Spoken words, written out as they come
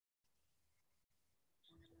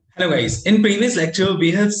Hello guys, in previous lecture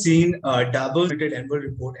we have seen Dabur Limited annual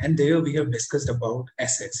report, and there we have discussed about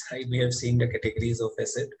assets, right? We have seen the categories of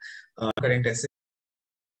asset, current assets,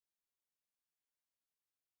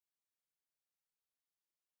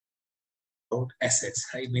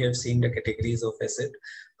 right? We have seen the categories of asset,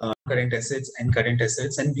 current assets and current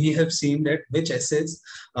assets, and we have seen that which assets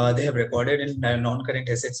they have recorded in non-current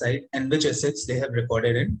asset side and which assets they have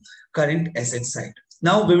recorded in current asset side.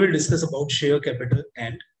 Now we will discuss about share capital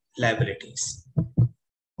and liabilities.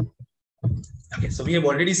 Okay, so we have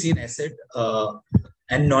already seen asset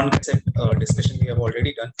and non-asset discussion we have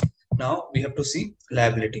already done. Now we have to see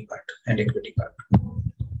liability part and equity part.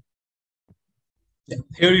 Yeah.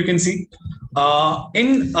 Here you can see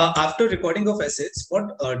after recording of assets,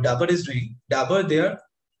 what Dabur is doing, Dabur they are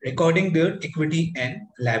recording their equity and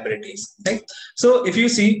liabilities, right? So if you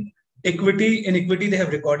see equity, in equity they have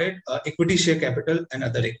recorded equity, share capital and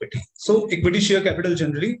other equity. So equity, share capital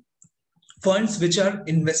generally funds which are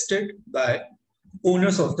invested by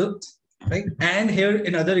owners of the, right? And here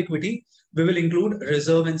in other equity we will include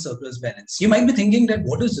reserve and surplus balance. You might be thinking that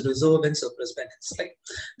what is reserve and surplus balance, right?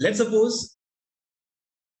 Let's suppose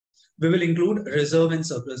we will include reserve and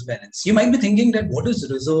surplus balance. You might be thinking that what is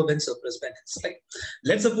reserve and surplus balance, right?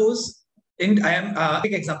 Let's suppose I am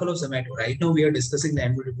take example of Zomato. Right now we are discussing the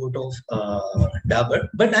annual report of Dabur,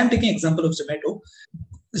 but I'm taking example of Zomato.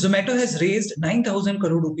 Zomato has raised 9,000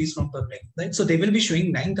 crore rupees from public, right? So they will be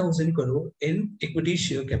showing 9,000 crore in equity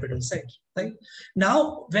share capital side, right?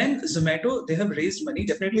 Now, when Zomato, they have raised money,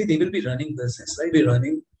 definitely they will be running business, right? Be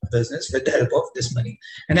running business with the help of this money.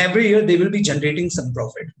 And every year they will be generating some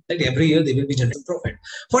profit, right? Every year they will be generating profit.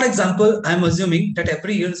 For example, I'm assuming that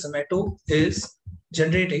every year Zomato is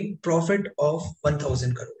generating profit of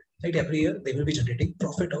 1,000 crore. Right, every year they will be generating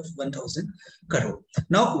profit of 1,000 crore.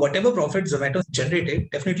 Now, whatever profit Zomato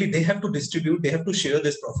generated, definitely they have to distribute, they have to share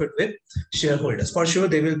this profit with shareholders. For sure,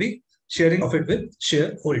 they will be sharing profit with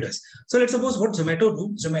shareholders. So let's suppose what Zomato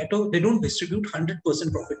do, Zomato, they don't distribute 100%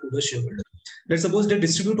 profit to the shareholders. Let's suppose they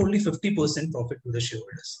distribute only 50% profit to the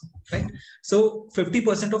shareholders, right? So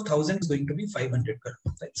 50% of 1,000 is going to be 500 crore,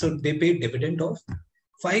 right? So they pay dividend of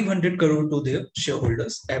 500 crore to their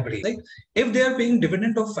shareholders every year. Like if they are paying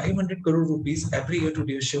dividend of 500 crore rupees every year to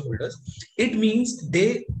their shareholders, it means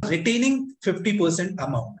they are retaining 50%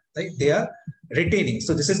 amount, right? They are retaining.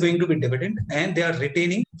 So this is going to be dividend and they are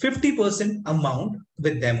retaining 50% amount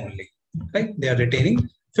with them only, right? They are retaining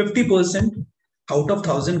 50% out of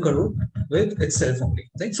 1,000 crore with itself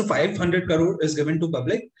only, right? So 500 crore is given to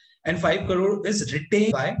public and 5 crore is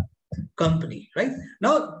retained by company, right?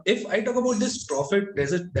 Now, if I talk about this profit,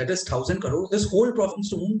 that is 1,000 crore. This whole profit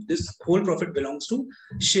to whom? This whole profit belongs to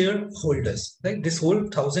shareholders, right? This whole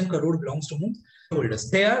 1,000 crore belongs to whom? Shareholders.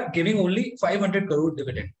 They are giving only 500 crore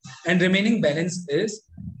dividend, and remaining balance is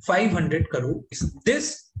 500 crore.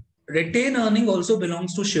 This retained earning also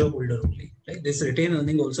belongs to shareholder only, right? This retained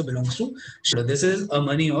earning also belongs to shareholder. This is a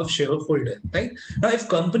money of shareholder, right? Now, if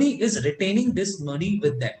company is retaining this money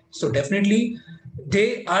with them, so definitely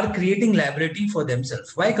they are creating liability for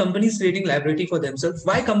themselves. Why company is creating liability for themselves?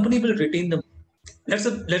 Why company will retain the, let's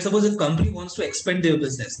suppose if company wants to expand their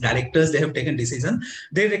business, directors they have taken decision,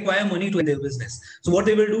 they require money to their business. So what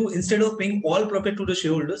they will do, instead of paying all profit to the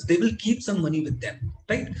shareholders, they will keep some money with them,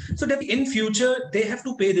 right? So that in future they have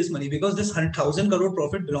to pay this money because this 1,000 crore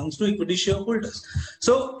profit belongs to equity shareholders.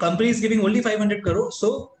 So company is giving only 500 crore,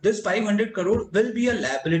 so this 500 crore will be a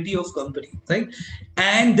liability of company, right?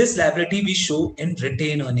 And this liability we show in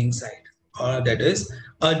retained earnings side, or that is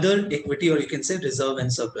other equity, or you can say reserve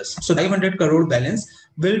and surplus. So 500 crore balance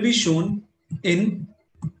will be shown in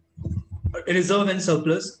reserve and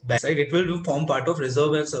surplus balance, right? It will form part of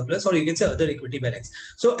reserve and surplus, or you can say other equity balance.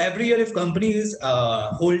 So every year if company is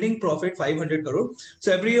holding profit 500 crore,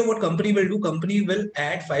 so every year what company will do, company will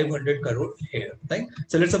add 500 crore here, right?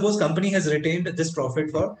 So let's suppose company has retained this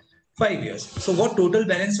profit for 5 years. So what total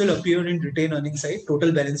balance will appear in retained earnings side?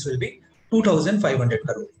 Total balance will be 2,500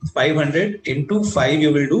 crore. 500 into 5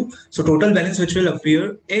 you will do. So total balance which will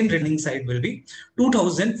appear in retaining side will be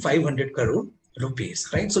 2,500 crore rupees,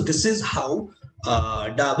 right? So this is how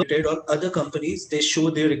Dabur or other companies, they show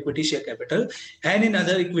their equity share capital, and in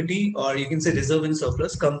other equity, or you can say reserve and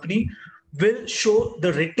surplus, company will show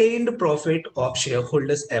the retained profit of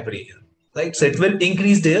shareholders every year, right? So it will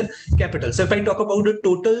increase their capital. So if I talk about the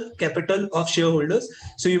total capital of shareholders,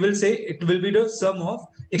 so you will say it will be the sum of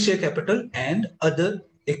share capital and other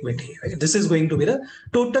equity, right? This is going to be the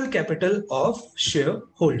total capital of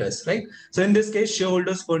shareholders, right? So in this case,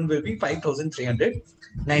 shareholders fund will be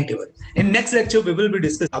 5,391. In next lecture, we will be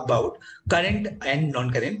discussing about current and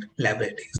non-current liabilities.